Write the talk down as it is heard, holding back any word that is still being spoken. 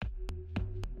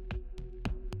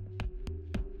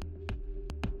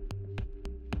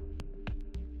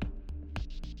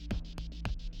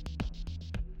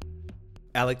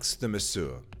Alex the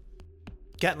masseur.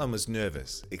 Gatlin was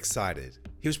nervous, excited.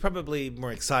 He was probably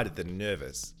more excited than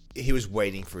nervous. He was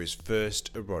waiting for his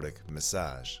first erotic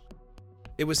massage.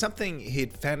 It was something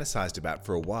he'd fantasized about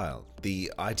for a while. The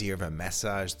idea of a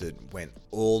massage that went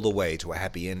all the way to a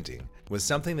happy ending was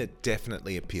something that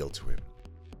definitely appealed to him.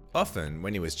 Often,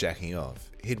 when he was jacking off,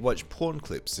 he'd watch porn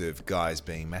clips of guys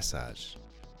being massaged.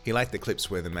 He liked the clips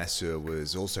where the masseur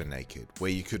was also naked,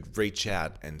 where you could reach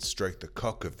out and stroke the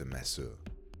cock of the masseur.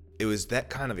 It was that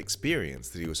kind of experience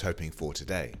that he was hoping for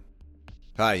today.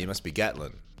 "Hi, you must be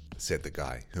Gatlin," said the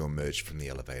guy who emerged from the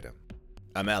elevator.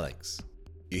 "I'm Alex.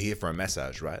 You're here for a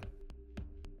massage, right?"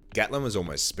 Gatlin was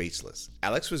almost speechless.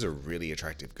 Alex was a really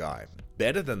attractive guy,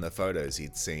 better than the photos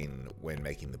he'd seen when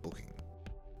making the booking.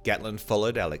 Gatlin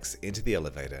followed Alex into the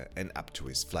elevator and up to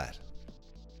his flat.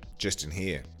 "Just in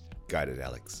here," guided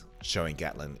Alex, showing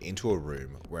Gatlin into a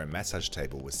room where a massage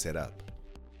table was set up.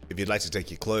 "If you'd like to take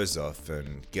your clothes off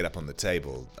and get up on the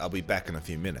table, I'll be back in a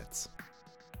few minutes."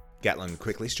 Gatlin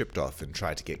quickly stripped off and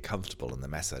tried to get comfortable on the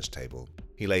massage table.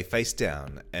 He lay face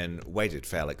down and waited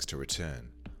for Alex to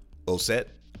return. "All set?"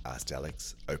 asked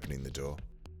Alex, opening the door.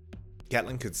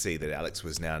 Gatlin could see that Alex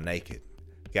was now naked.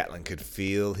 Gatlin could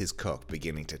feel his cock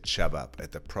beginning to chub up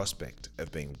at the prospect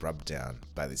of being rubbed down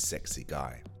by this sexy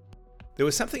guy. There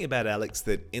was something about Alex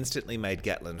that instantly made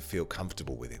Gatlin feel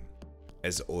comfortable with him.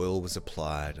 As oil was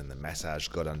applied and the massage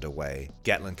got underway,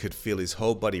 Gatlin could feel his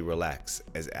whole body relax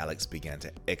as Alex began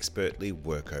to expertly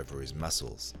work over his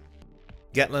muscles.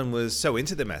 Gatlin was so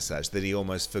into the massage that he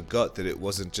almost forgot that it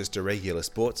wasn't just a regular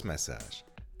sports massage.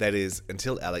 That is,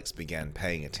 until Alex began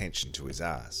paying attention to his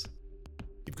ass.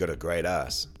 "You've got a great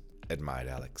ass," admired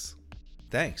Alex.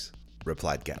 "Thanks,"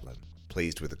 replied Gatlin,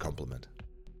 pleased with the compliment.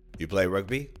 "You play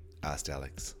rugby?" asked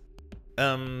Alex.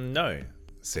 No,"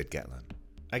 said Gatlin.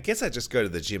 "I guess I just go to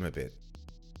the gym a bit."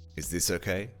 "Is this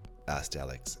okay?" asked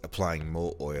Alex, applying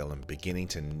more oil and beginning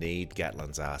to knead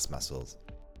Gatlin's ass muscles.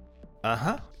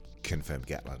 "Uh-huh," confirmed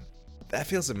Gatlin. "That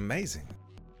feels amazing."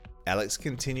 Alex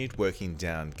continued working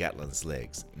down Gatlin's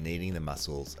legs, kneading the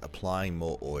muscles, applying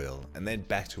more oil, and then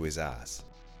back to his ass.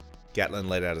 Gatlin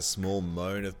let out a small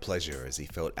moan of pleasure as he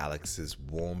felt Alex's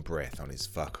warm breath on his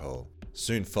fuckhole,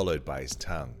 soon followed by his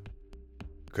tongue.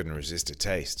 "Couldn't resist a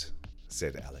taste,"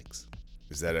 said Alex.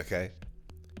 "Is that okay?"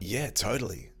 "Yeah,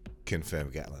 totally,"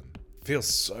 confirmed Gatlin. "Feels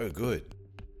so good."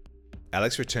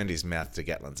 Alex returned his mouth to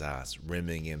Gatlin's ass,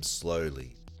 rimming him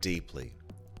slowly, deeply.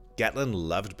 Gatlin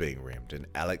loved being rimmed, and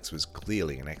Alex was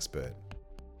clearly an expert.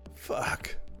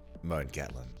 "Fuck," moaned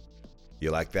Gatlin.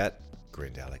 "You like that?"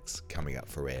 grinned Alex, coming up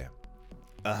for air.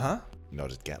 "Uh-huh,"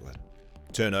 nodded Gatlin.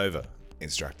 "Turn over,"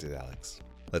 instructed Alex.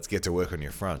 "Let's get to work on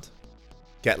your front."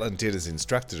 Gatlin did as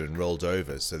instructed and rolled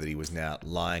over so that he was now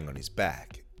lying on his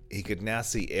back. He could now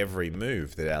see every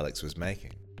move that Alex was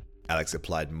making. Alex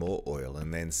applied more oil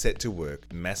and then set to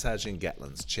work massaging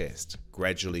Gatlin's chest,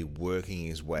 gradually working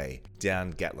his way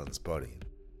down Gatlin's body.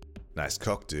 "Nice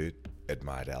cock, dude,"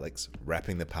 admired Alex,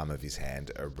 wrapping the palm of his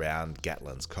hand around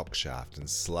Gatlin's cock shaft and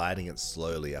sliding it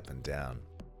slowly up and down.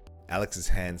 Alex's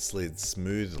hand slid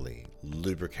smoothly,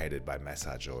 lubricated by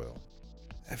massage oil.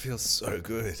 "That feels so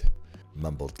good,"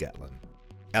 mumbled Gatlin.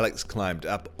 Alex climbed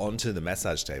up onto the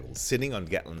massage table, sitting on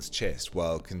Gatlin's chest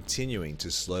while continuing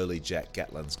to slowly jack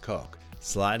Gatlin's cock,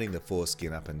 sliding the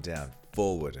foreskin up and down,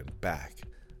 forward and back.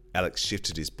 Alex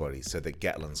shifted his body so that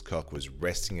Gatlin's cock was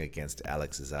resting against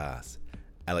Alex's ass.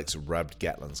 Alex rubbed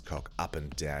Gatlin's cock up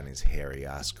and down his hairy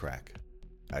ass crack.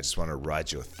 "I just want to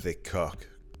ride your thick cock,"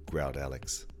 growled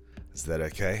Alex. "Is that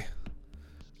okay?"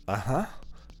 "Uh-huh,"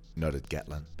 nodded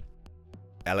Gatlin.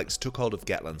 Alex took hold of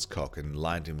Gatlin's cock and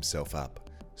lined himself up,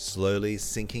 slowly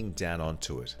sinking down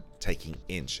onto it, taking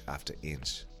inch after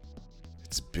inch.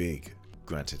 "It's big,"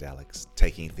 grunted Alex,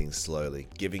 taking things slowly,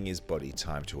 giving his body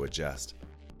time to adjust.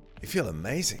 "You feel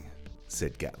amazing,"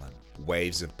 said Gatlin,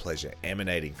 waves of pleasure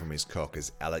emanating from his cock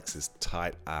as Alex's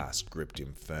tight ass gripped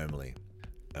him firmly.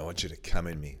 "I want you to come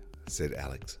in me," said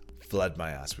Alex. "Flood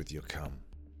my ass with your cum."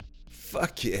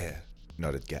 "Fuck yeah,"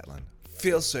 nodded Gatlin.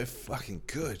 "Feels so fucking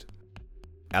good."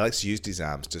 Alex used his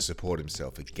arms to support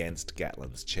himself against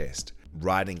Gatlin's chest,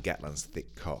 riding Gatlin's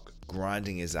thick cock,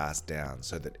 grinding his ass down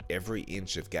so that every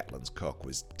inch of Gatlin's cock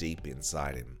was deep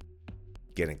inside him.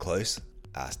 "Getting close?"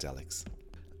 asked Alex.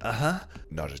 "Uh-huh,"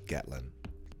 nodded Gatlin.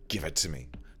 "Give it to me,"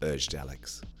 urged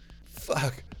Alex.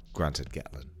 "Fuck," grunted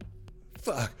Gatlin.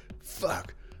 "Fuck,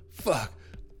 fuck, fuck,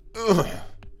 ugh."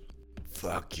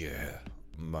 "Fuck yeah,"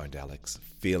 moaned Alex,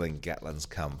 feeling Gatlin's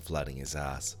cum flooding his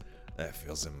ass. "That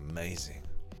feels amazing."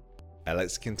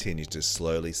 Alex continued to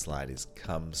slowly slide his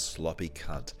cum sloppy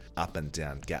cunt up and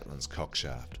down Gatlin's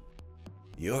cockshaft.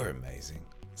 "You're amazing,"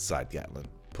 sighed Gatlin,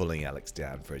 pulling Alex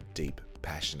down for a deep,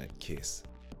 passionate kiss.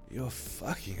 "You're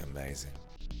fucking amazing."